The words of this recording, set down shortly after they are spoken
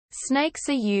Snakes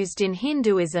are used in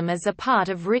Hinduism as a part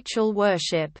of ritual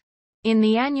worship. In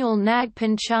the annual Nag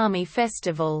Panchami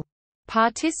festival,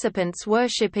 participants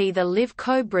worship either live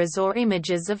cobras or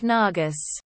images of Nagas.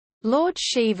 Lord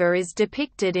Shiva is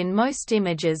depicted in most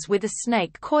images with a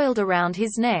snake coiled around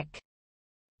his neck.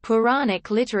 Puranic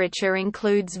literature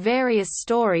includes various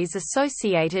stories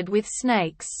associated with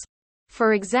snakes.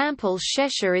 For example,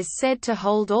 Shesha is said to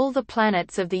hold all the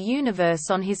planets of the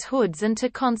universe on his hoods and to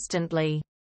constantly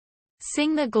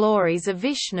sing the glories of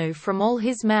Vishnu from all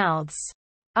his mouths.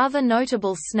 Other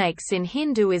notable snakes in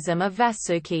Hinduism are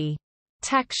Vasuki,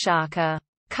 Takshaka,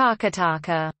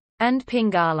 Karkataka, and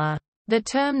Pingala. The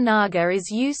term Naga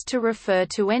is used to refer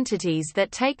to entities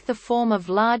that take the form of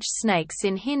large snakes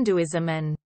in Hinduism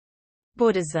and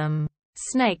Buddhism.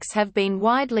 Snakes have been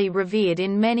widely revered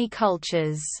in many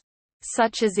cultures,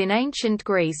 such as in ancient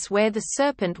Greece where the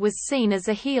serpent was seen as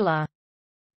a healer.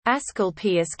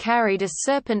 Asclepius carried a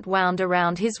serpent wound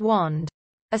around his wand,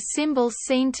 a symbol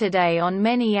seen today on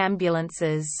many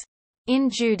ambulances. In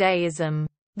Judaism,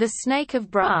 the snake of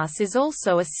brass is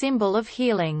also a symbol of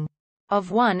healing,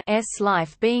 of one's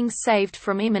life being saved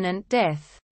from imminent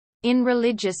death. In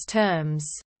religious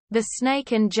terms, the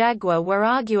snake and jaguar were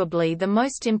arguably the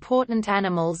most important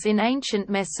animals in ancient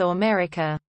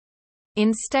Mesoamerica.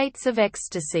 In states of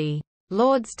ecstasy,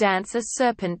 lords dance a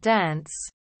serpent dance.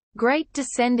 Great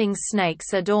descending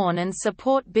snakes adorn and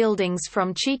support buildings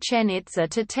from Chichen Itza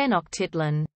to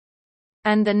Tenochtitlan.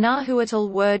 And the Nahuatl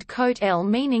word Kotel,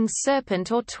 meaning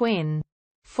serpent or twin,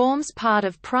 forms part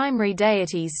of primary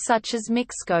deities such as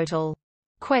Mixcoatl,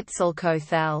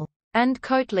 Quetzalcoatl, and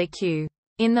Coatlicue.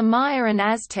 In the Maya and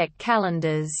Aztec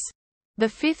calendars, the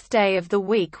fifth day of the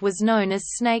week was known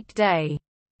as Snake Day.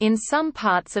 In some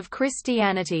parts of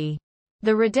Christianity,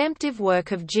 the redemptive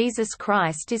work of Jesus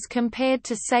Christ is compared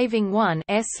to saving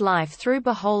one's life through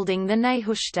beholding the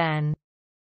Nehushtan,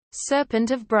 serpent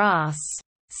of brass.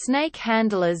 Snake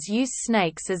handlers use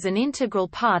snakes as an integral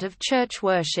part of church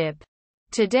worship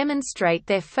to demonstrate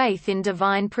their faith in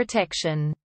divine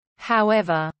protection.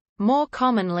 However, more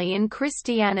commonly in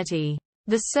Christianity,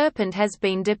 the serpent has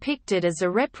been depicted as a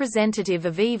representative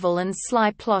of evil and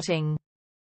sly plotting,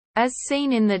 as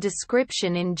seen in the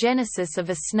description in Genesis of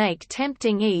a snake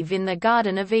tempting Eve in the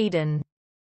Garden of Eden.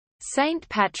 Saint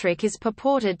Patrick is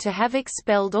purported to have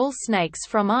expelled all snakes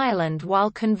from Ireland while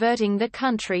converting the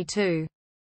country to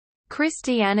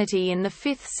Christianity in the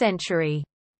 5th century,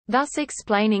 thus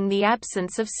explaining the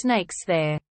absence of snakes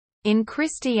there. In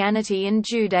Christianity and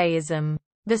Judaism,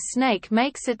 the snake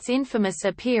makes its infamous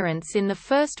appearance in the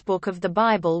first book of the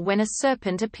Bible when a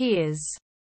serpent appears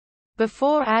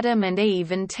before Adam and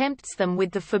Eve and tempts them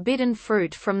with the forbidden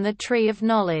fruit from the tree of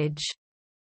knowledge.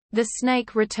 The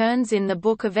snake returns in the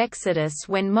book of Exodus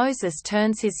when Moses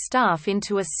turns his staff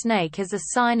into a snake as a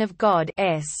sign of God's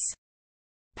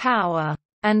power,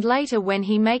 and later when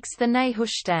he makes the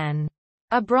Nehushtan,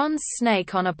 a bronze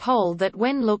snake on a pole that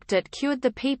when looked at cured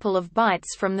the people of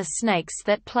bites from the snakes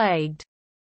that plagued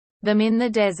them in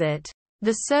the desert.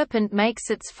 The serpent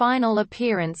makes its final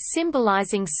appearance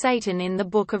symbolizing Satan in the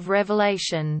Book of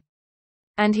Revelation.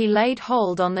 And he laid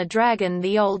hold on the dragon,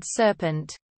 the old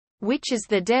serpent, which is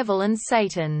the devil and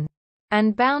Satan,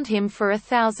 and bound him for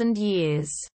 1,000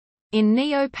 years. In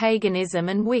neo-paganism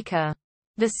and Wicca,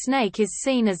 the snake is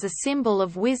seen as a symbol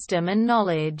of wisdom and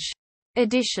knowledge.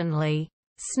 Additionally,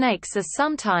 snakes are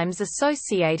sometimes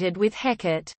associated with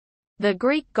Hecate, the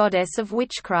Greek goddess of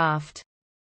witchcraft.